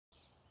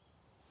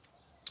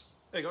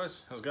Hey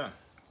guys, how's it going?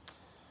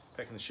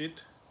 Back in the shed,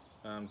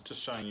 just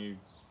showing you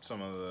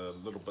some of the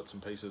little bits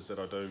and pieces that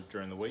I do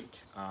during the week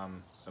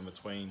in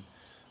between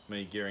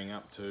me gearing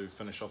up to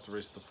finish off the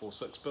rest of the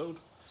 4.6 build.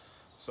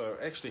 So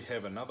I actually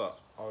have another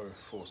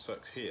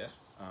 046 here,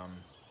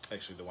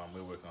 actually the one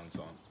we're working on is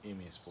on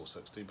MS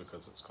 460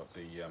 because it's got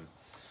the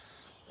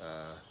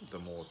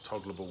more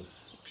toggleable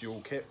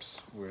fuel caps,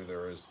 where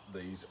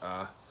these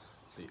are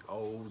the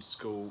old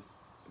school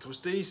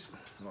twisties,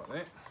 like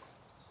that.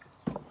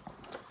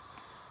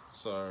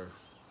 So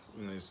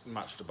there's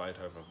much debate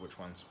over which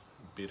one's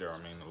better. I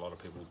mean, a lot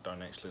of people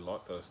don't actually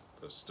like the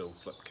Stihl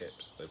flip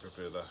caps. They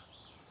prefer the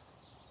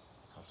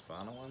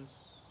Husqvarna ones.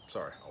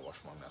 Sorry, I'll wash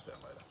my mouth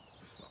out later.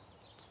 It's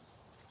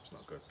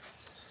not good.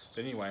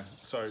 But anyway,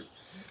 so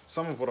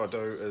some of what I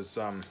do is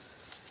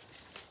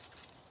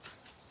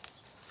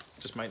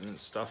just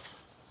maintenance stuff.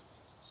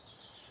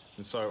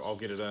 And so I'll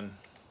get it in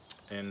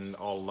and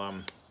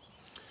I'll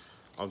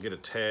get a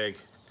tag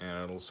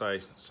and it'll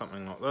say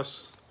something like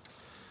this.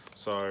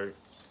 So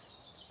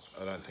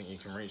I don't think you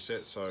can read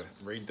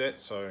that,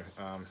 so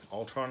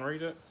I'll try and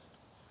read it.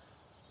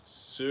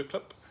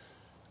 Circlip,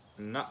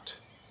 nut,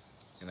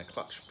 and a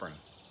clutch spring.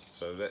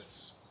 So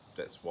that's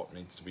what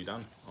needs to be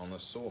done on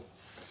this saw.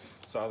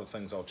 So other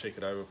things I'll check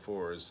it over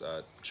for is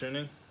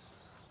tuning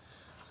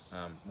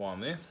while I'm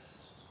there,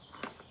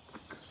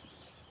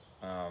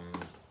 and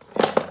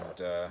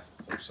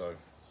also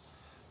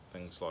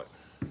things like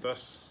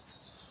this,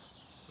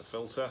 the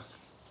filter,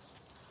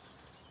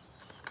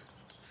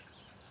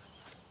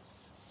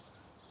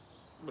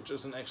 which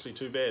isn't actually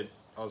too bad.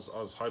 I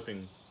was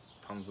hoping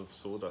tons of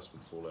sawdust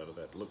would fall out of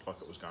that. It looked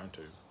like it was going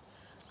to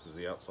because of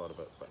the outside of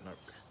it, but nope.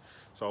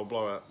 So I'll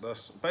blow out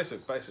this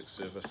basic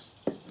service,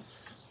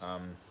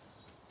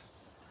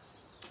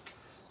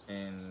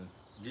 and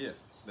yeah,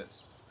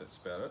 that's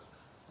about it.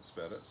 That's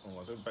about it. All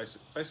I do,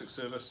 basic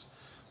service,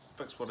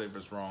 fix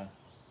whatever's wrong,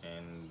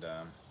 and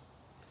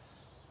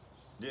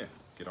yeah,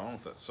 get on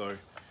with it. So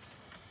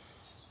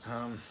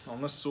on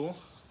this saw,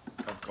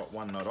 I've got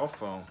one nut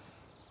off.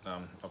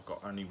 I've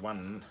got only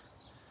one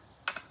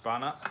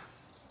bar nut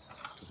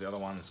because the other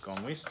one's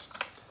gone west.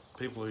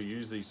 People who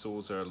use these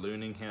saws are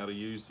learning how to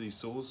use these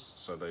saws,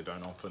 so they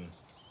don't often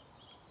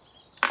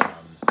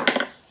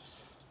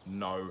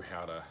know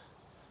how to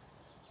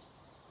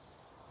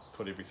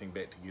put everything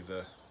back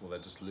together, or they're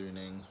just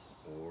learning,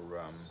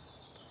 or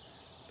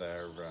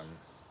they're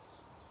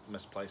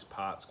misplaced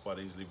parts quite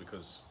easily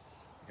because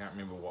you can't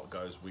remember what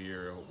goes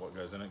where or what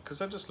goes in it, because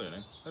they're just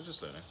learning, and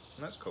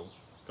that's cool.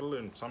 Gotta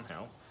learn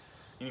somehow.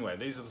 Anyway,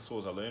 these are the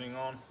saws I'm learning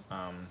on,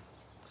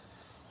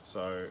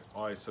 so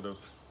I sort of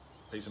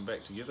piece them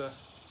back together,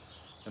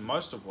 and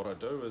most of what I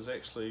do is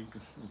actually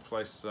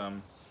replace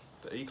the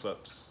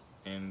E-clips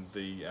and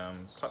the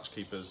clutch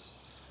keepers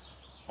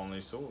on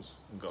these saws.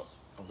 I've got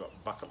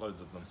bucket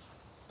loads of them.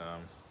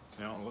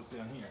 Now I'll look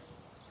down here.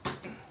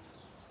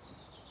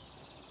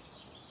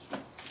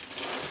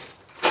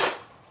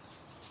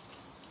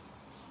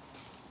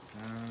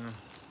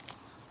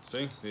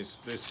 See, there's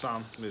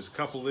a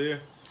couple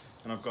there,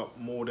 and I've got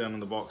more down in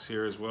the box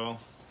here as well.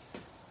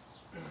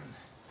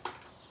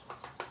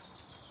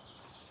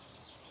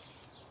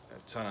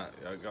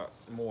 I've got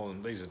more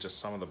than these are just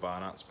some of the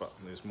bar nuts, but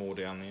there's more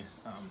down there.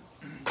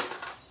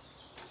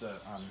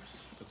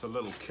 It's a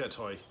little kit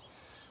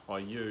I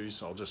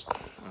use. I'll just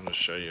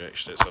show you.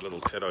 Actually, it's a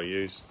little kit I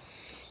use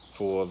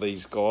for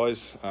these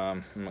guys.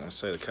 I'm not going to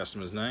say the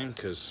customer's name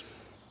because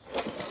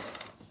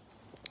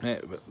yeah,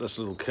 but this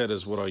little kit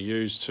is what I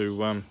use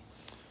to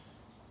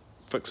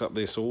fix up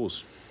their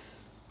saws.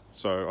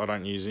 So I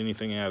don't use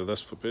anything out of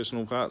this for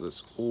personal parts.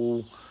 It's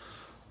all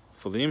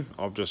for them.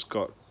 I've just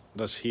got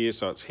this here,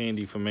 so it's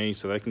handy for me,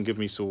 so they can give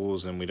me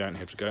saws and we don't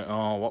have to go,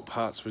 oh, what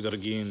parts we got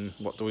again,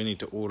 what do we need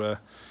to order.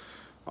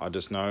 I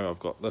just know I've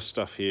got this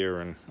stuff here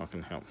and I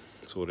can help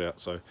sort out.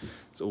 So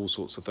it's all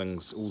sorts of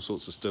things, all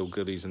sorts of Stihl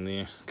goodies in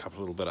there, a couple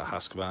little bit of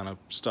Husqvarna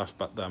stuff,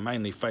 but they're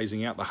mainly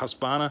phasing out the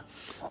Husqvarna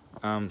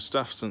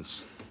stuff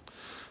since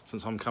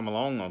I'm come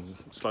along. I'm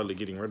slowly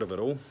getting rid of it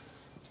all,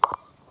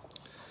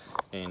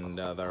 and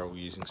they're all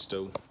using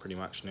Stihl pretty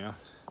much now,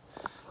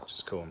 which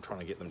is cool. I'm trying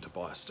to get them to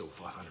buy a Stihl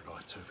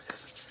 500i too,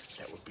 because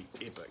that would be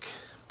epic.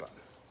 But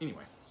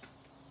anyway,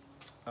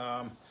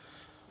 on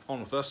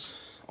with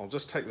this. I'll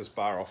just take this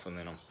bar off and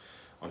then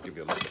I'll give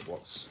you a look at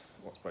what's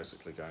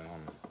basically going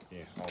on.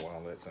 Yeah, oh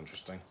wow, that's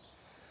interesting.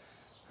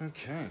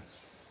 Okay,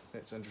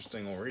 that's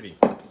interesting already.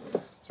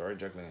 Sorry,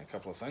 juggling a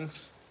couple of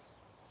things.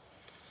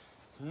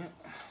 Yeah.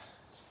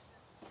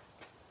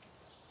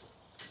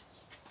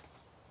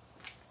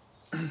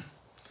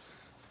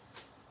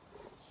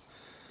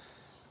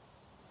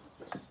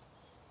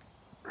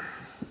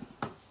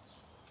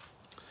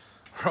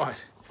 Right,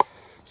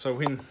 so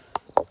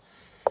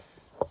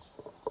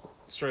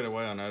straight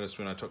away I noticed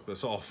when I took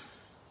this off,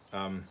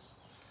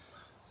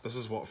 this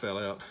is what fell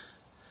out.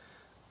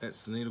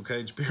 That's the needle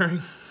cage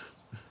bearing.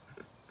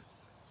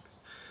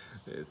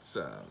 It's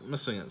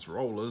missing its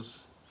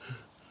rollers,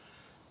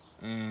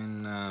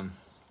 and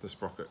the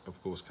sprocket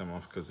of course come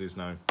off because there's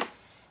no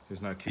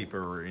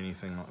keeper or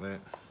anything like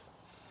that.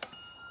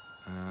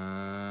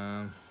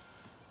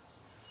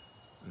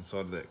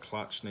 Inside of that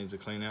clutch needs a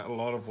clean out. A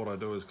lot of what I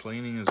do is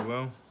cleaning as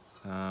well.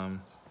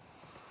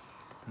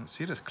 Let's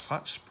see, this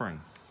clutch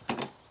spring.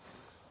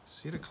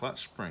 See the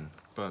clutch spring,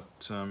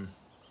 but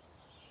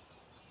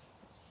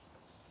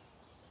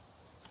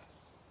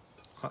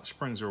clutch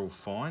springs are all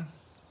fine.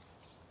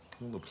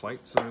 All the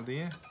plates that are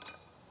there.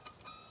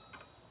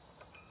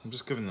 I'm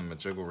just giving them a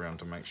jiggle around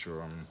to make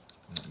sure I'm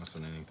not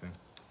missing anything.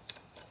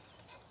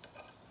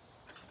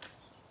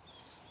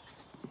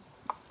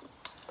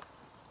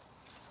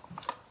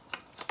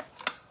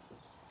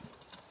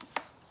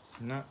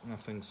 No,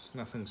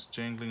 nothing's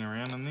jangling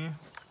around in there.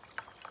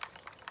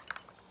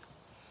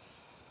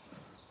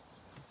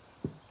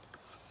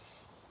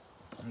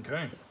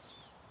 Okay.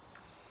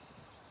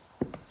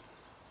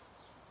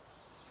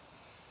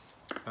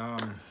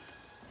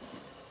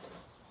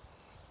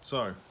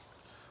 So,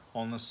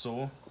 on this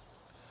saw,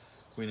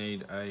 we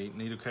need a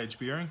needle cage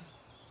bearing.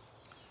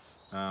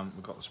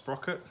 We've got the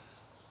sprocket.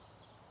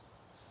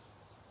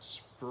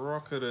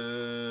 Sprocket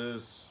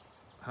is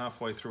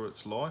halfway through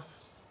its life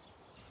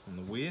on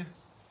the wear.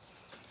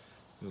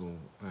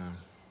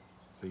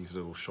 These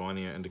little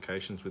shinier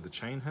indications where the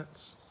chain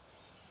hits.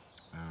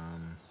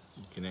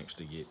 You can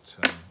actually get,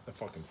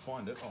 if I can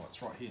find it, oh,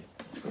 it's right here.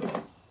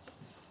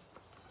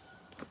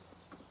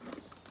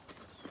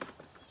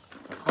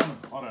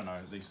 I don't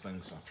know, these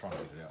things, I'm trying to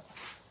get it out.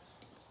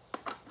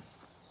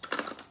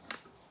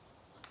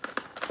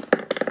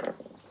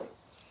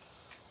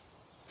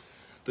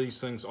 These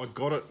things, I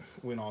got it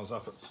when I was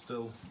up at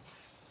Stihl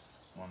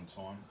one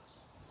time.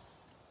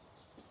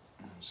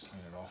 I'll just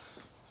clean it off.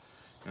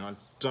 And I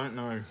don't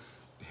know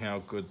how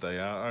good they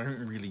are. I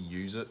don't really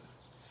use it,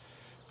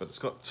 but it's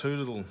got two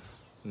little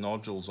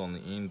nodules on the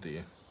end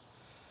there.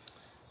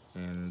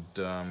 And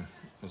I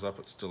was up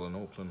at Stihl in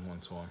Auckland one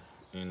time,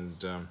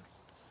 and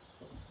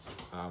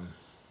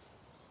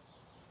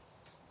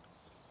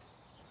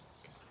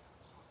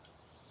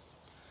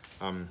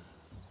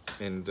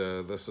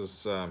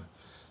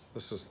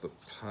this is the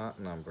part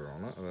number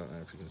on it. I don't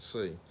know if you can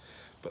see,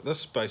 but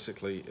this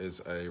basically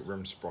is a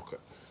rim sprocket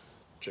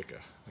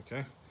checker.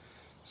 Okay,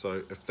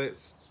 so if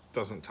that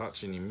doesn't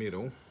touch any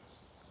metal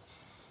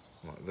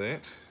like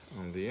that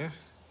on there,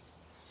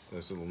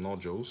 those little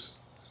nodules,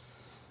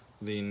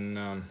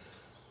 then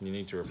you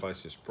need to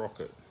replace your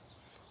sprocket.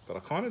 But I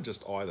kind of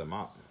just eye them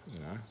up, you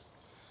know.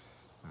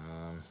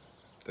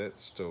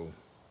 That's still,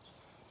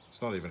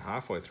 it's not even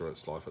halfway through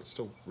its life. It's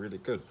still really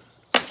good,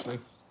 actually,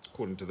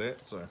 according to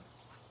that. So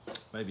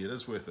maybe it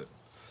is worth it.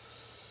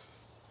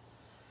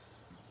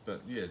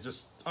 But yeah,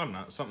 just, I don't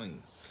know,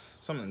 something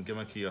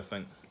gimmicky I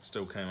think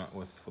Stihl came up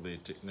with for their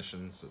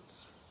technicians.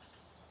 It's,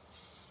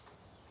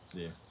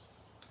 yeah,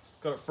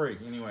 got it free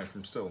anyway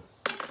from Stihl,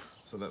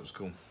 so that was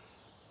cool.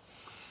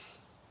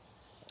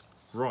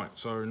 Right,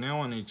 so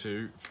now I need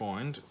to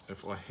find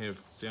if I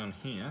have down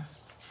here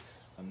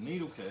a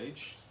needle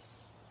cage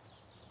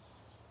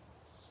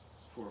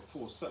for a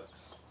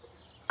 4/6.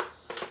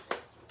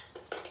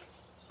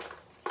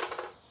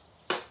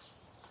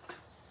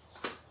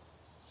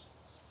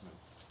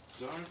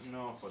 I don't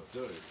know if I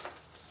do.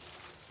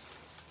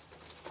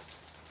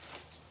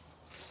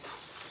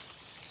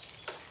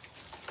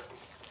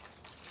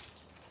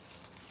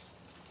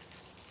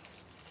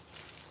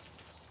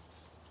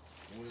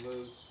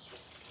 Oilers.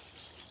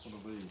 What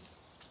are these?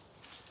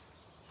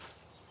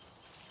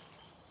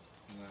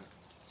 No.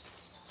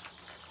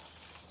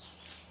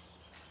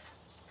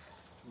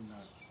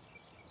 No.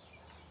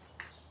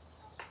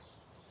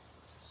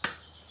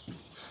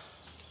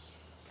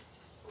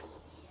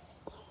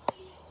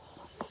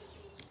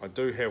 I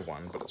do have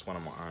one, but it's one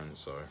of my own,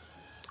 so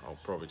I'll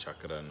probably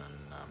chuck it in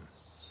and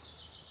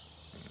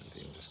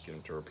then just get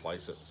them to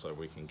replace it so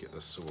we can get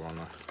this saw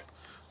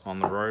on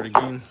the road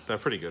again. They're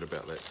pretty good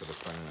about that sort of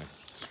thing. They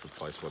just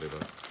replace whatever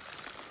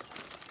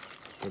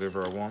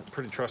I want.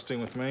 Pretty trusting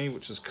with me,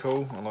 which is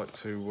cool. I like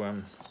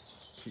to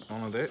keep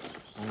honour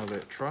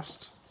that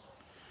trust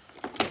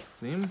with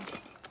them.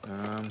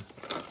 I'm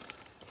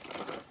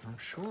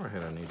sure I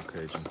had a needle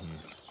cage in here.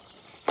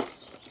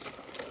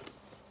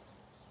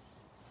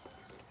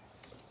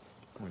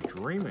 Am I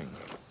dreaming?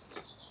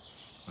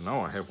 I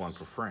know I have one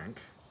for Frank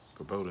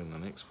for building the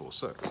next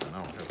 4/6. I know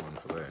I have one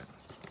for that.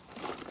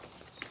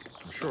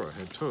 I'm sure I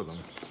had two of them.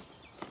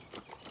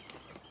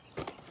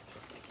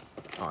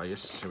 Oh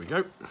yes, here we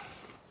go.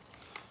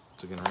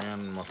 Digging around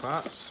in my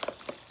parts.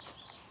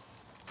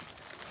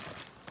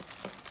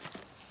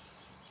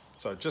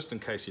 So just in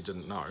case you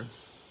didn't know,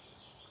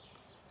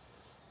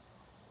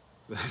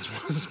 that's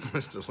what it's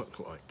supposed to look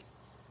like.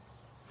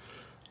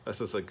 This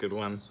is a good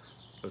one.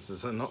 This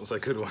is a not so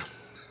good one.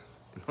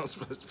 You're not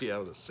supposed to be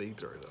able to see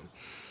through them.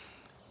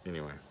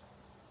 Anyway,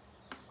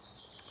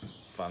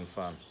 fun.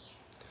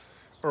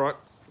 All right,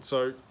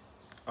 so,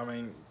 I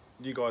mean,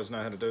 you guys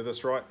know how to do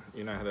this, right?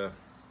 You know how to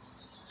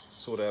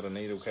sort out a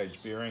needle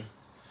cage bearing.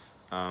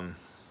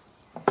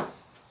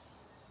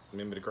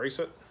 Remember to grease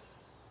it.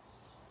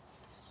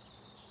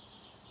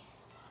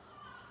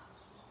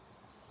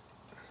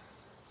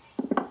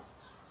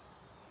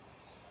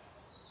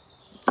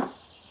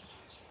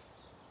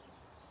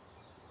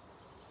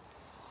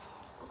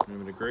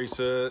 Remember to grease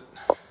it,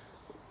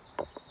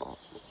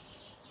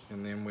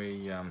 and then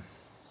we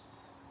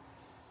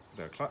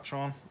put our clutch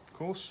on, of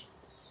course.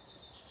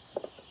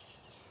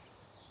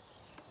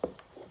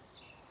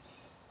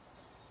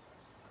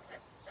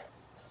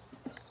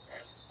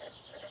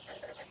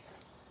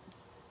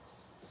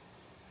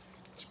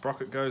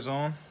 Sprocket goes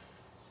on.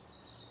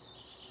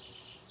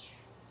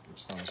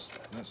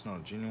 That's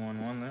not a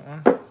genuine one, that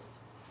one.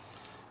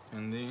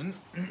 And then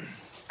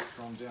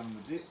from down in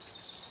the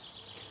depths.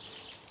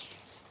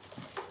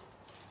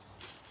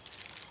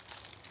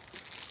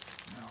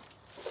 Now,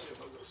 let's see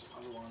if I've got some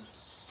other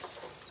ones.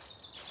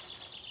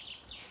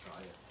 Oh,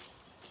 yeah.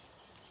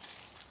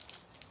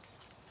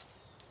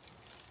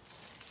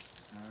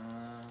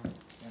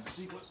 And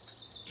Stihl.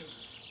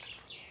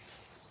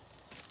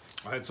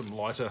 I had some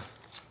lighter,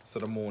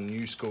 sort of more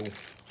new school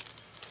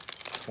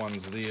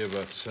ones there,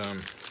 but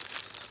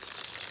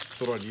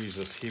thought I'd use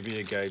this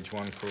heavier gauge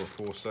one for a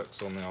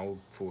 4.6 on the old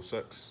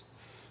 4.6. This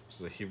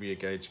is a heavier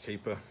gauge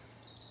keeper.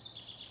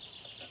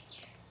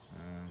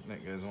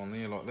 That goes on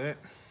there like that.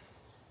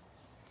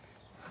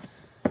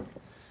 And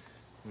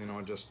then I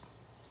just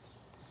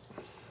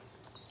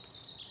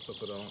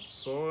flip it on its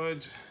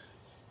side,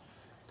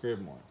 grab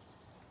my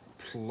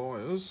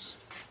pliers,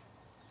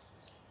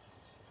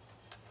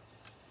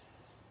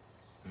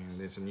 and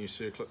there's a new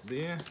circlip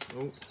there.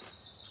 Oh,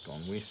 it's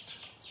gone west.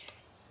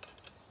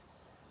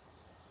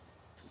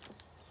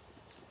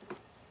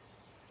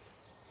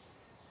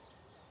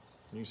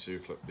 New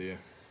circlip there.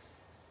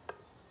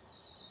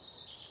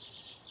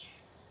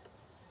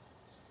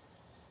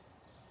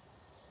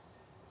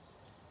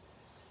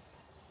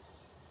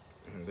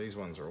 And these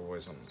ones are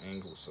always on an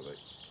angle, so they're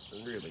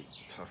really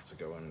tough to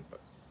go in,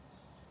 but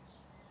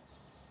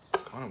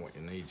kind of what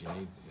you need your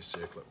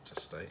circlip to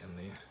stay in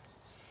there.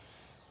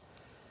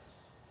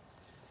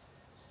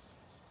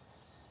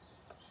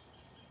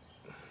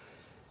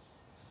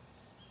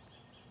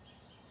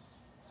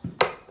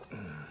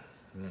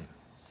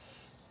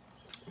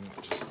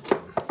 Just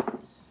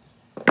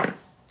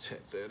tap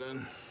that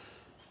in.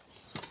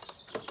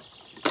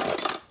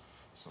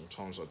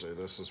 Sometimes I do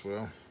this as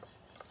well.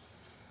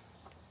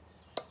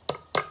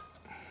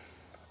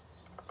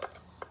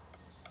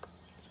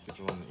 Let's get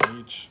it on the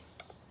edge.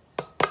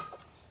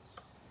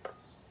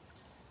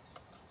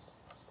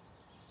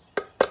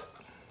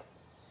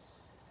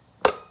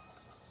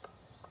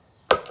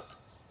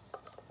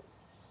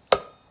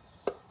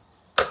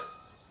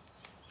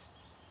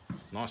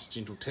 Nice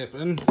gentle tap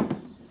in.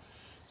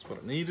 That's what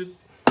it needed.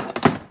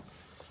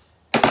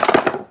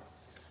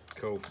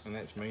 Cool, and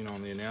that's mean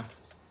on there now.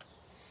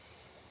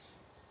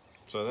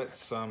 So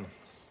that's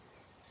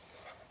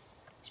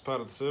it's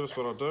part of the service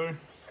what I'll do. Of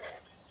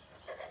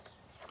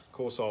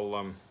course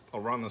I'll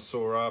run the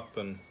saw up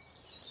and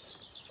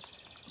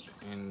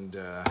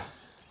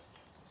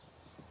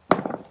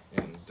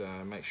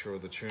make sure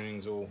the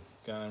tuning's all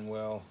going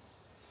well.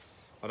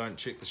 I don't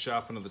check the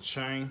sharpen of the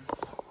chain.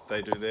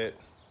 They do that.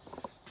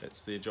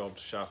 It's their job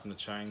to sharpen the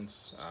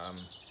chains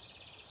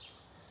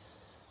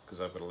because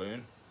they've got to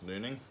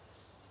learning.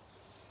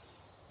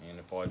 And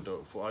if I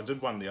do it I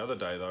did one the other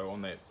day though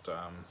on that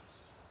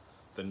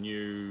the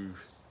new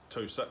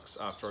 2.6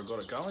 after I got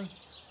it going,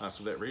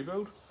 after that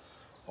rebuild.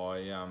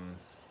 I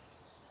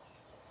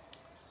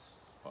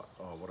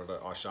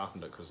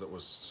sharpened it because it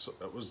was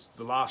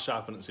the last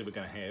sharpen it's ever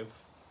going to have,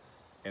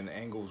 and the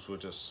angles were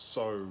just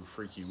so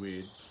freaky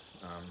weird.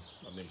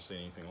 I've never seen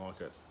anything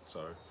like it, so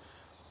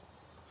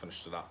I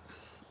finished it up.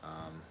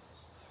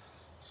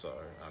 So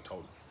I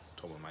told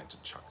my mate to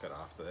chuck it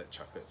after that,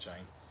 chuck that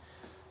chain.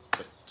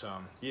 But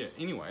yeah,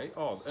 anyway,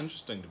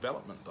 interesting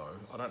development though.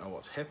 I don't know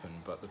what's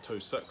happened, but the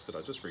 2.6 that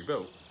I just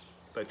rebuilt,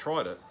 they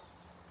tried it,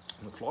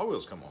 and the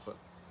flywheels come off it,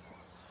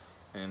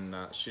 and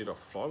shed off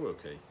the flywheel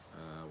key,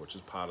 which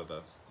is part of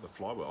the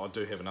flywheel. I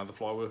do have another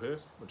flywheel here,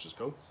 which is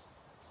cool,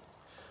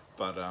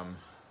 but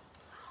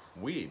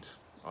weird.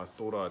 I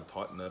thought I'd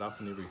tighten that up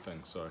and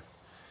everything, so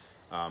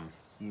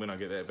when I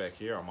get that back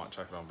here, I might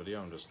chuck it on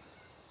video and just,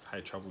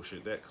 hey,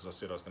 troubleshoot that, because I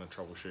said I was going to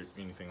troubleshoot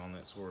anything on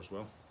that saw as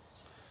well.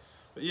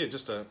 But yeah,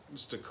 just a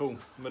cool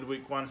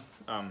midweek one,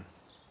 or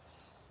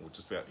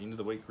just about end of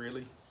the week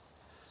really,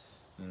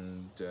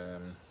 and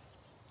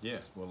yeah,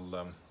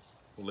 we'll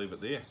leave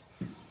it there.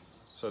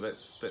 So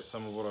that's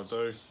some of what I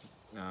do.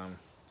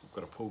 I've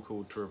got a pull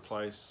cord to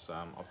replace.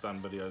 I've done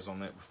videos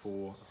on that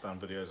before. I've done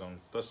videos on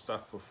this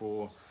stuff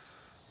before.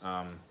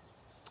 I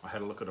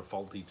had a look at a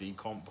faulty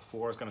decomp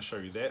before. I was going to show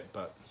you that,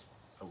 but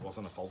it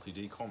wasn't a faulty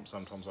decomp.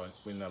 Sometimes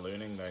when they're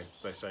learning,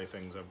 they say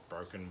things are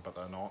broken, but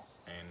they're not,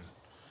 and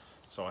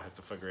so I have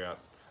to figure out,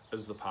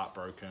 is the part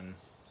broken,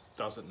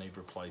 does it need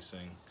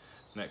replacing,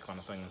 and that kind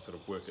of thing, and sort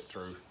of work it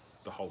through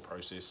the whole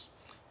process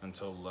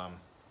until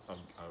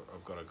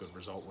I've got a good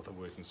result with a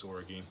working saw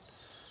again.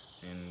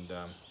 And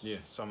yeah,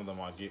 some of them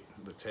I get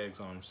the tags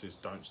on them says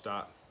don't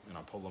start, and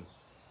I pull them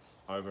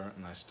over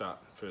and they start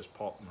first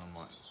pop, and I'm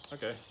like,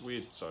 okay,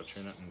 weird, so I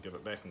tune it and give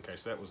it back in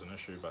case that was an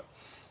issue. But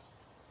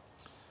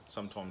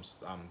sometimes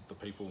the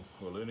people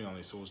who are learning on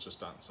these saws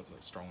just aren't simply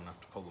strong enough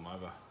to pull them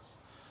over.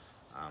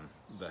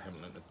 They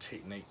haven't learned the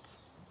technique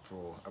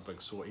for a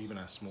big saw. Even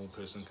a small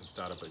person can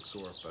start a big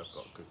saw if they've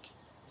got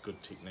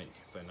good technique,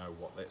 if they know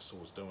what that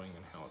saw's doing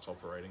and how it's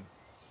operating.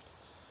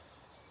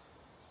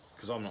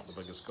 Because I'm not the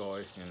biggest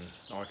guy, and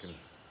I can,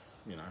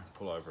 you know,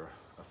 pull over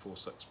a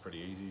 4.6 pretty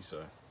easy,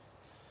 so,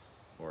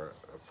 or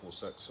a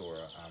 4.6 or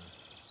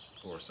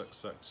a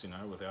 6.6, you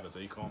know, without a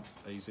decomp,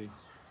 easy.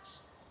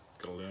 Just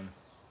gotta learn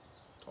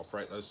to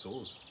operate those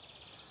saws.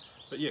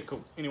 But yeah,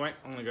 cool. Anyway,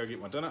 I'm gonna go get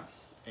my dinner,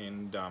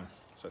 and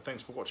so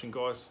thanks for watching,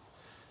 guys.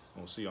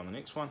 We'll see you on the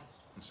next one,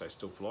 and stay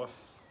still for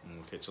life, and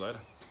we'll catch you later.